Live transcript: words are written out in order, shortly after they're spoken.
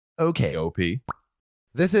OKOP.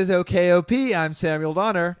 This is OKOP. I'm Samuel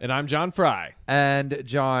Donner. And I'm John Fry. And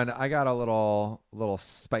John, I got a little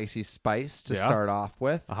spicy spice to start off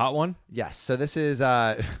with. A hot one? Yes. So this is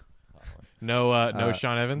No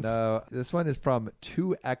Sean Evans? No, this one is from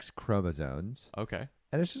 2X Chromosomes. Okay.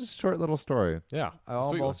 And it's just a short little story. Yeah.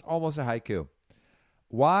 Almost a haiku.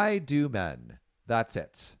 Why do men? That's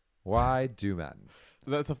it. Why do men?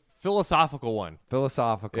 That's a philosophical one.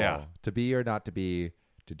 Philosophical. Yeah. To be or not to be,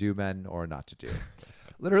 to do men or not to do.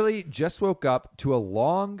 Literally just woke up to a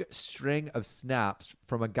long string of snaps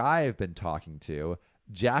from a guy I've been talking to,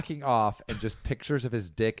 jacking off and just pictures of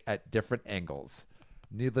his dick at different angles.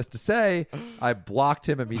 Needless to say, I blocked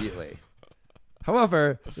him immediately.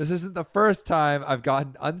 However, this isn't the first time I've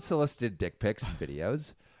gotten unsolicited dick pics and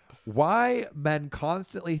videos. Why men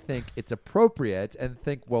constantly think it's appropriate and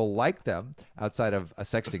think we'll like them outside of a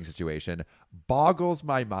sexting situation boggles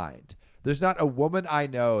my mind. There's not a woman I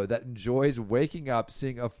know that enjoys waking up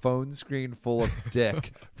seeing a phone screen full of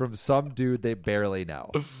dick from some dude they barely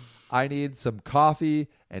know. I need some coffee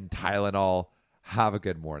and Tylenol. Have a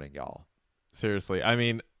good morning, y'all. Seriously. I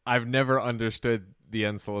mean, I've never understood the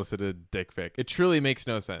unsolicited dick pic. It truly makes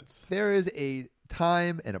no sense. There is a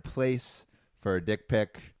time and a place for a dick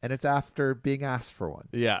pic, and it's after being asked for one.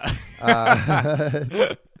 Yeah.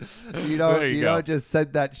 You don't just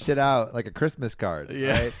send that shit out like a Christmas card,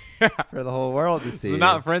 right? For the whole world to see. So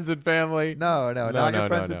not friends and family. No, not your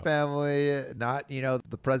friends and family. Not,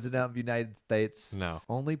 the president of the United States. No.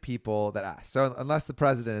 Only people that ask. So unless the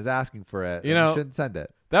president is asking for it, you shouldn't send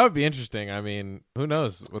it. That would be interesting. I mean, who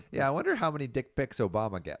knows? I wonder how many dick pics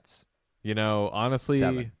Obama gets. Honestly,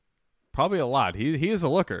 7. Probably a lot. He is a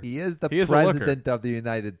looker. He is the president of the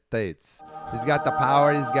United States. He's got the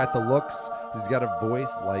power. He's got the looks. He's got a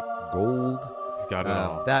voice like gold. He's got it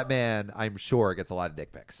all. That man, I'm sure, gets a lot of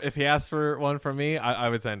dick pics. If he asked for one from me, I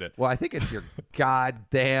would send it. Well, I think it's your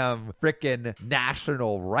goddamn freaking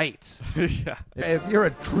national right. Yeah. If you're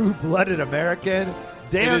a true-blooded American,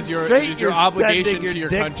 it is your obligation to your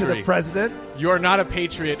dick country. to the president. You are not a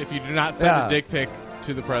patriot if you do not send a dick pic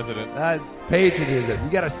to the president. That's patriotism. You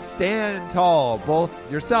got to stand tall, both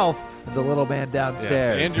yourself and the little man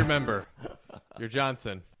downstairs. Yes, and your member. Your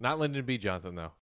Johnson. Not Lyndon B. Johnson, though.